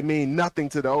 then I mean nothing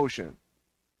to the ocean.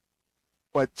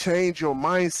 But change your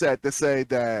mindset to say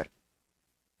that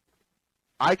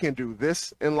I can do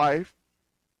this in life.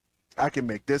 I can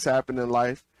make this happen in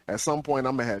life. At some point,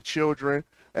 I'm going to have children.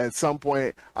 At some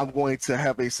point, I'm going to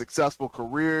have a successful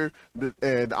career,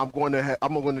 and I'm going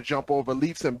to jump over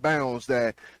leaps and bounds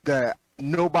that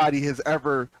nobody has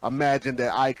ever imagined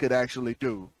that I could actually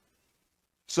do.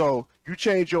 So you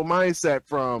change your mindset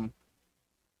from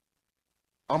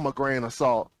I'm a grain of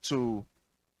salt to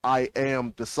I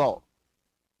am the salt.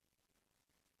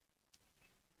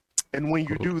 And when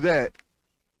you do that,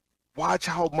 watch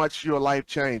how much your life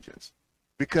changes.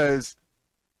 Because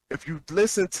if you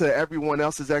listen to everyone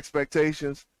else's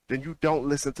expectations, then you don't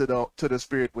listen to the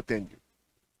spirit within you.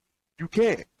 You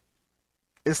can't.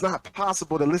 It's not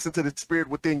possible to listen to the spirit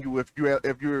within you if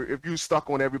you're stuck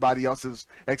on everybody else's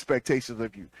expectations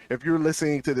of you. If you're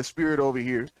listening to the spirit over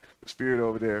here, the spirit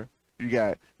over there, you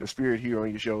got the spirit here on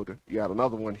your shoulder. You got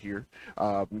another one here.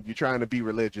 You're trying to be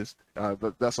religious,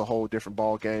 but that's a whole different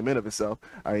ball game in of itself.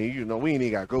 I mean, we ain't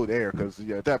even got to go there because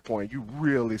at that point you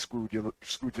really screwed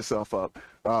yourself up.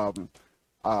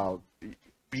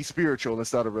 Be spiritual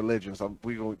instead of religious.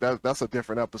 That's a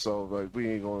different episode. But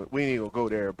we ain't gonna go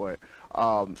there. But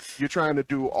you're trying to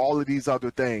do all of these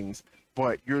other things,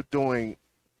 but you're doing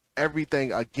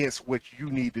everything against what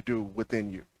you need to do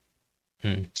within you.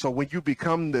 So when you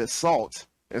become the salt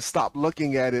and stop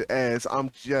looking at it as I'm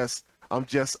just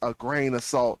a grain of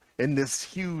salt in this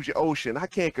huge ocean. I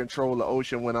can't control the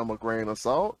ocean when I'm a grain of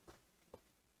salt.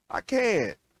 I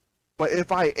can't. But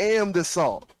if I am the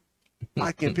salt,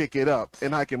 I can pick it up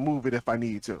and I can move it if I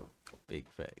need to. Big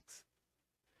facts.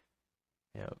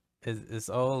 Yeah, it's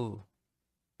all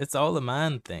a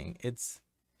mind thing.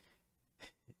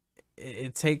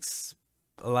 It takes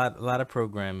a lot of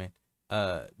programming,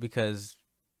 because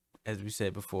as we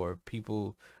said before,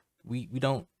 people we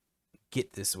don't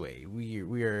get this way.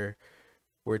 We're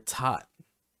taught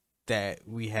that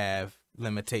we have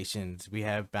limitations, we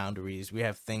have boundaries, we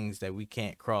have things that we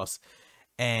can't cross,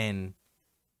 and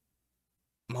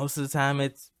most of the time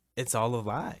it's all a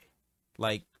lie.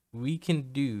 Like, we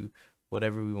can do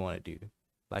whatever we want to do.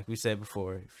 Like we said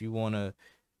before, if you want to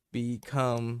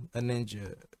become a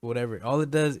ninja, whatever, all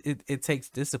it does, it takes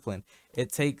discipline.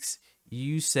 It takes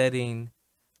you setting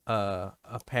a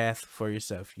path for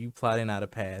yourself, you plotting out a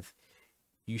path,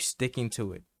 you sticking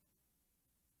to it.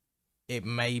 It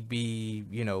may be,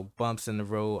 bumps in the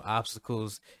road,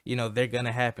 obstacles, they're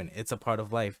gonna happen. It's a part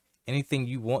of life. Anything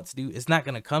you want to do, it's not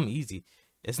gonna come easy.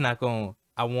 It's not gonna,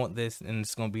 I want this and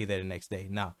it's gonna be there the next day.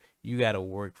 No, you gotta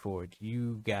work for it.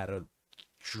 You gotta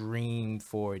dream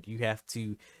for it. You have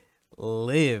to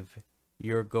live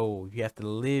your goal. You have to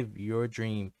live your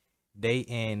dream day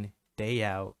in, day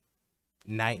out,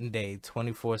 night and day,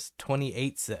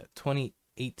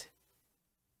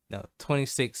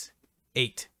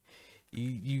 26/8.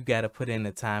 You got to put in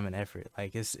the time and effort.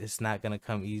 Like, it's not going to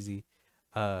come easy.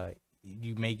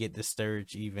 You may get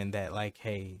discouraged even that, like,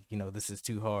 hey, this is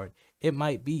too hard. It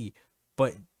might be,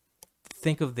 but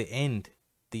think of the end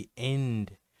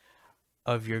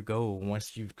of your goal.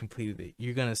 Once you've completed it,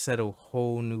 you're going to set a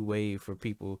whole new wave for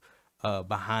people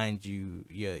behind you.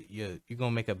 You're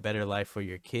going to make a better life for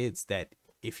your kids, that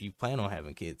if you plan on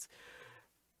having kids.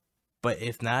 But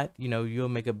if not, you'll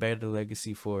make a better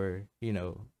legacy for,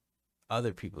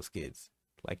 other people's kids.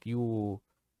 Like, you will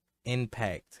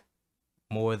impact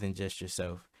more than just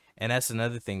yourself. And that's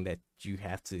another thing that you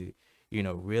have to,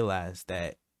 realize,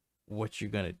 that what you're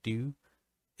going to do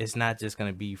is not just going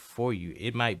to be for you.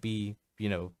 It might be,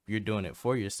 you're doing it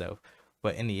for yourself,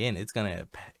 but in the end, it's going to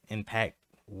impact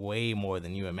way more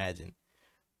than you imagine.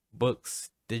 Books,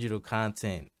 digital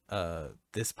content,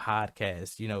 this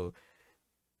podcast,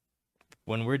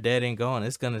 when we're dead and gone,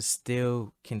 it's going to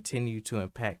still continue to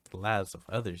impact the lives of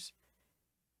others.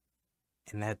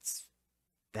 And that's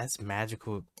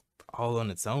magical all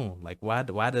on its own. Like, why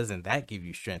doesn't that give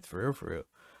you strength for real?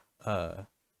 But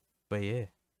yeah.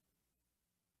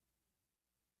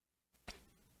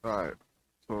 All right.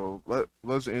 So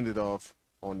let's end it off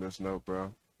on this note,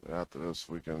 bro. After this,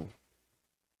 we can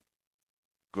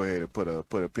go ahead and put a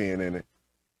pin in it.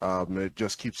 It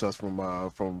just keeps us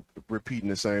from repeating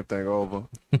the same thing over.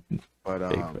 But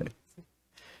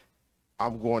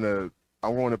I'm going to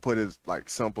put it like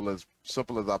simple as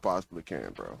I possibly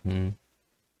can, bro. Mm-hmm.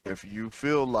 If you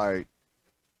feel like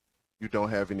you don't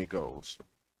have any goals,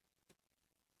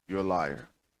 you're a liar.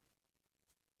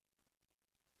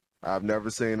 I've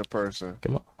never seen a person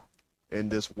in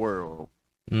this world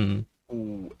who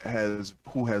has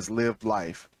lived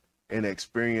life and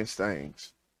experienced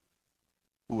things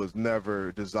who has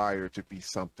never desired to be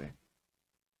something.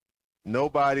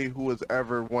 Nobody who has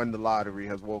ever won the lottery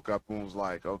has woke up and was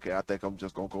like, okay, I think I'm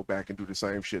just going to go back and do the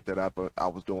same shit that I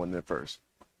was doing at first.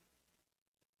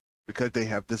 Because they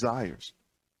have desires.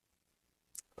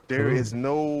 There is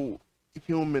no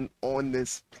human on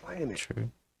this planet,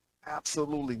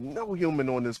 absolutely no human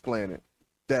on this planet,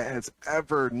 that has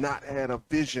ever not had a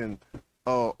vision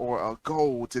or a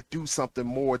goal to do something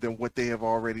more than what they have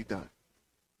already done.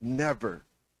 Never.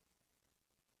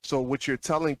 So what you're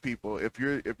telling people, if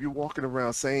you're walking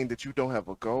around saying that you don't have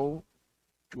a goal,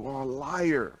 you are a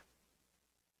liar.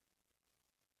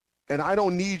 And I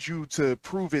don't need you to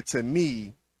prove it to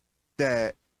me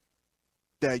that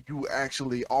you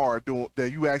actually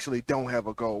don't have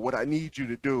a goal. What I need you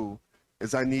to do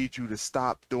is I need you to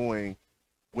stop doing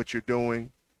what you're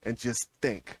doing and just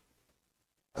think.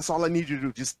 That's all I need you to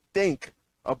do. Just think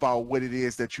about what it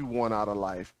is that you want out of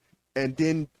life. And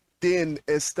then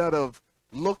instead of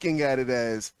looking at it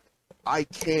as I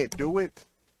can't do it,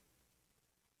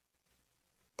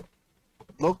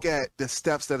 look at the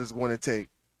steps that it's going to take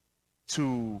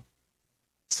to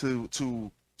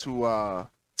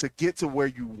get to where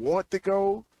you want to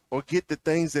go, or get the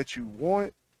things that you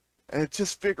want, and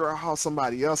just figure out how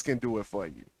somebody else can do it for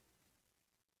you.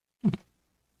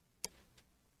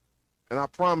 And I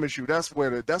promise you, that's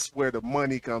where the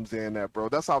money comes in at, bro.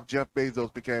 That's how Jeff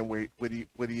Bezos became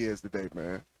what he is today,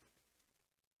 man.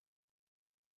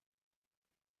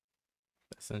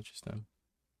 That's interesting.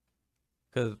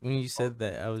 Because when you said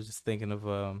that, I was just thinking of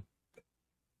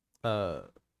uh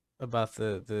about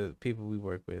the people we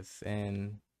work with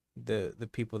and the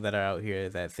people that are out here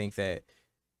that think that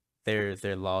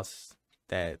they're lost,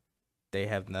 that they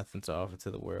have nothing to offer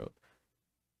to the world.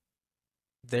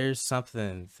 There's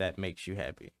something that makes you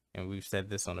happy, and we've said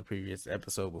this on a previous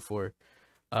episode before.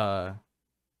 Uh,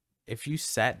 if you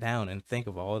sat down and think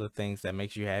of all the things that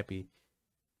makes you happy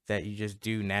that you just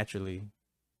do naturally,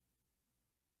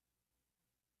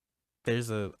 there's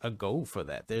a goal for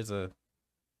that. There's a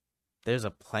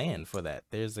plan for that.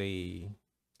 There's a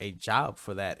job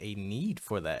for that, a need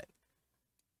for that.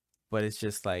 But it's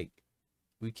just like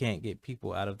we can't get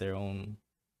people out of their own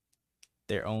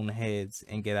heads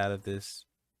and get out of this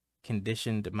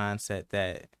conditioned mindset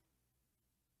that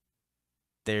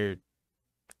they're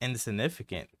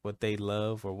insignificant. What they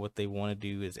love or what they want to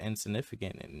do is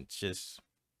insignificant, and it's just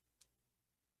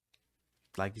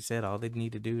like you said, all they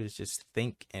need to do is just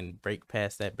think and break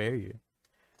past that barrier.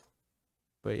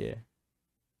 But yeah,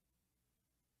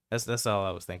 that's all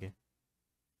I was thinking.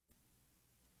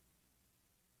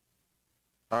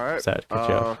 All right. Sorry to cut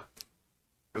you off.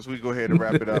 As we go ahead and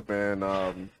wrap it up,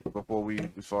 man, before we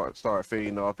start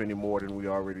fading off any more than we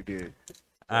already did.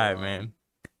 All right, man.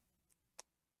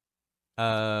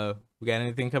 We got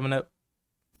anything coming up?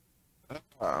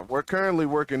 We're currently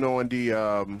working on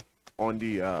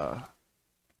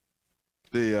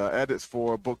the edits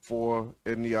for book 4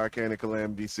 in the Arcana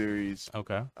Calamity series.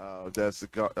 Okay. That's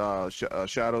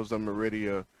Shadows of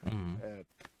Meridia. Mm-hmm.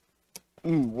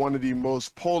 One of the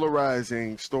most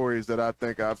polarizing stories that I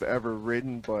think I've ever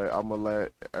written, but I'm gonna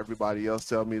let everybody else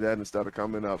tell me that instead of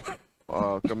coming up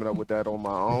with that on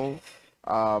my own.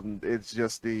 It's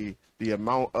just the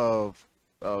amount of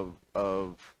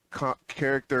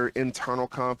character internal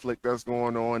conflict that's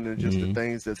going on, and just the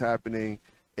things that's happening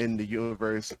in the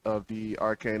universe of the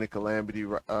Arcana Calamity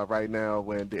right now,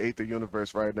 when the Aether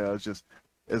universe right now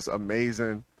is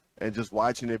amazing, and just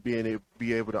watching it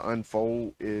be able to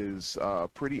unfold is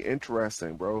pretty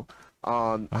interesting, bro.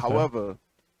 Okay. However,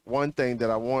 one thing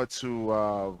that I want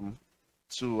to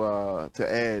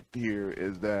add here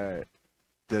is that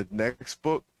the next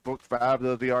book 5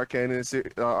 of the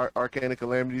Arcana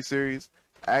Calamity series,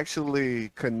 actually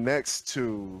connects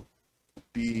to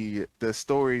the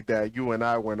story that you and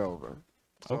I went over.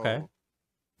 So okay.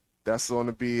 That's going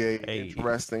to be a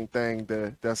interesting thing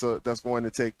that's going to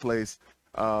take place.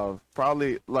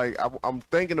 Probably, like, I'm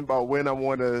thinking about when I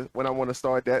want to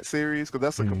start that series, because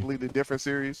that's a completely different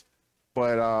series,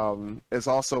 but it's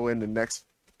also in the next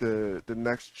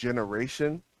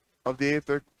generation of the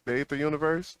Aether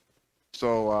universe.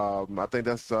 So I think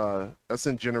that's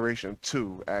in generation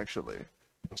 2, actually.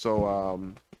 So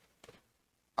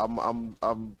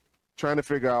I'm trying to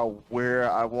figure out where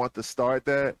I want to start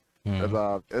that.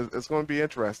 It's going to be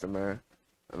interesting, man.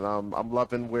 And I'm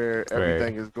loving where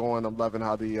everything is going. I'm loving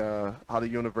how the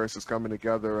universe is coming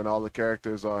together, and all the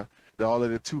characters all of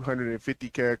the 250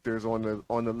 characters on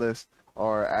the list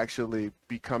are actually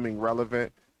becoming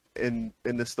relevant in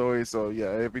the story. So yeah,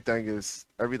 everything is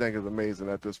amazing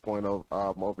at this point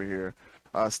over here.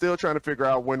 Still trying to figure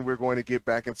out when we're going to get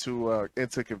back into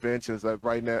conventions. As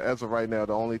of right now,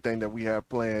 the only thing that we have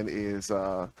planned is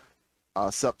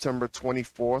September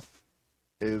 24th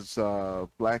is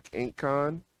Black Ink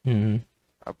Con.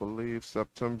 I believe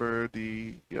September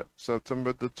the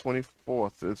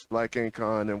 24th is Black Ink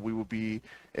Con, and we will be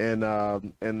in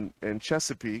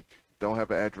Chesapeake. Don't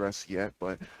have an address yet,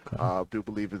 but I do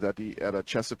believe it's at a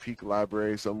Chesapeake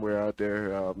library somewhere out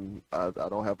there. I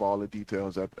don't have all the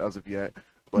details as of yet,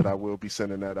 but I will be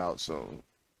sending that out soon.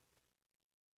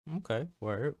 Okay,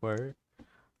 word.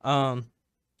 On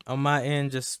my end,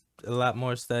 just a lot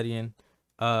more studying.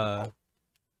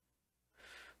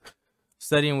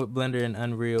 Studying with Blender and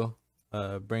Unreal,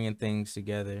 bringing things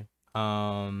together.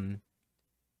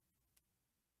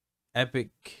 Epic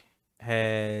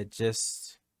had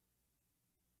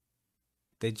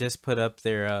they just put up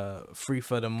their free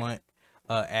for the month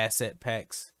asset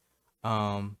packs.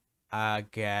 I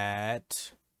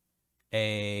got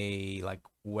a like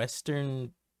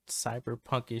Western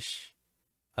cyberpunkish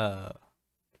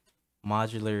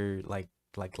modular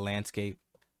like landscape.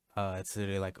 It's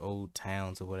literally like old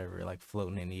towns or whatever, like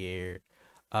floating in the air.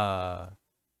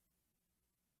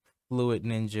 Fluid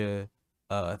Ninja,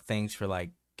 things for like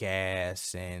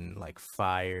gas and like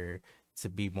fire to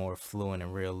be more fluent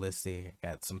and realistic. I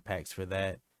got some packs for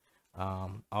that.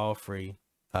 All free.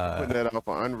 Putting that out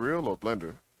for Unreal or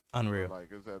Blender? Unreal.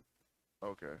 Like, is that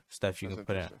okay? Stuff you can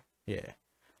put in. Yeah.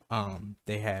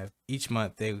 They have each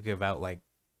month they will give out like,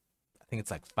 I think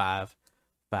it's like five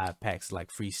 5 packs,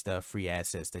 like free stuff, free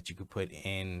assets that you could put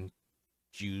in,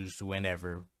 use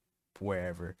whenever,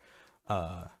 wherever.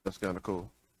 That's kind of cool.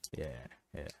 Yeah.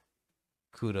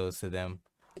 Kudos to them.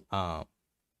 A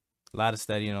lot of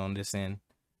studying on this end.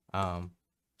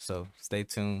 So stay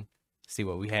tuned, see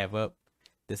what we have up.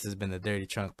 This has been the Dirty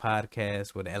Trunk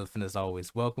Podcast, where the elephant is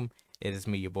always welcome. It is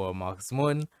me, your boy Marcus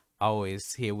Morton.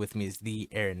 Always here with me is the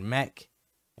Aaron Mack,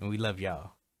 and we love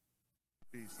y'all.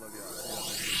 Peace, love y'all.